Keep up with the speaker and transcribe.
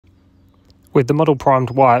With the model primed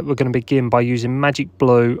white, we're going to begin by using magic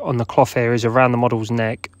blue on the cloth areas around the model's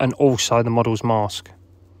neck and also the model's mask.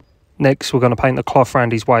 Next, we're going to paint the cloth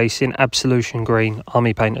around his waist in Absolution Green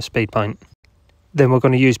Army Painter Speed Paint. Then we're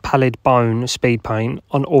going to use Pallid Bone Speed Paint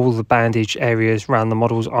on all the bandaged areas around the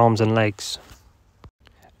model's arms and legs.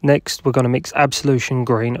 Next, we're going to mix Absolution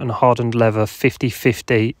Green and Hardened Leather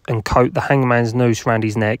 50-50 and coat the Hangman's noose around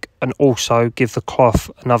his neck and also give the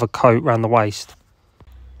cloth another coat around the waist.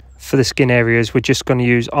 For the skin areas, we're just going to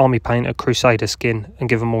use Army Painter Crusader Skin and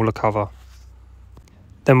give them all a cover.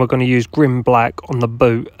 Then we're going to use Grim Black on the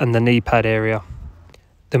boot and the knee pad area.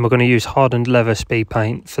 Then we're going to use Hardened Leather Speed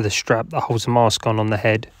Paint for the strap that holds the mask on the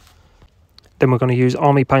head. Then we're going to use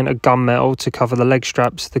Army Painter Gunmetal to cover the leg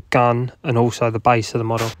straps, the gun and also the base of the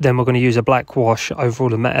model. Then we're going to use a black wash over all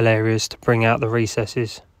the metal areas to bring out the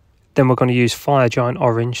recesses. Then we're going to use Fire Giant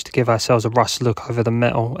Orange to give ourselves a rust look over the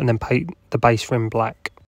metal and then paint the base rim black.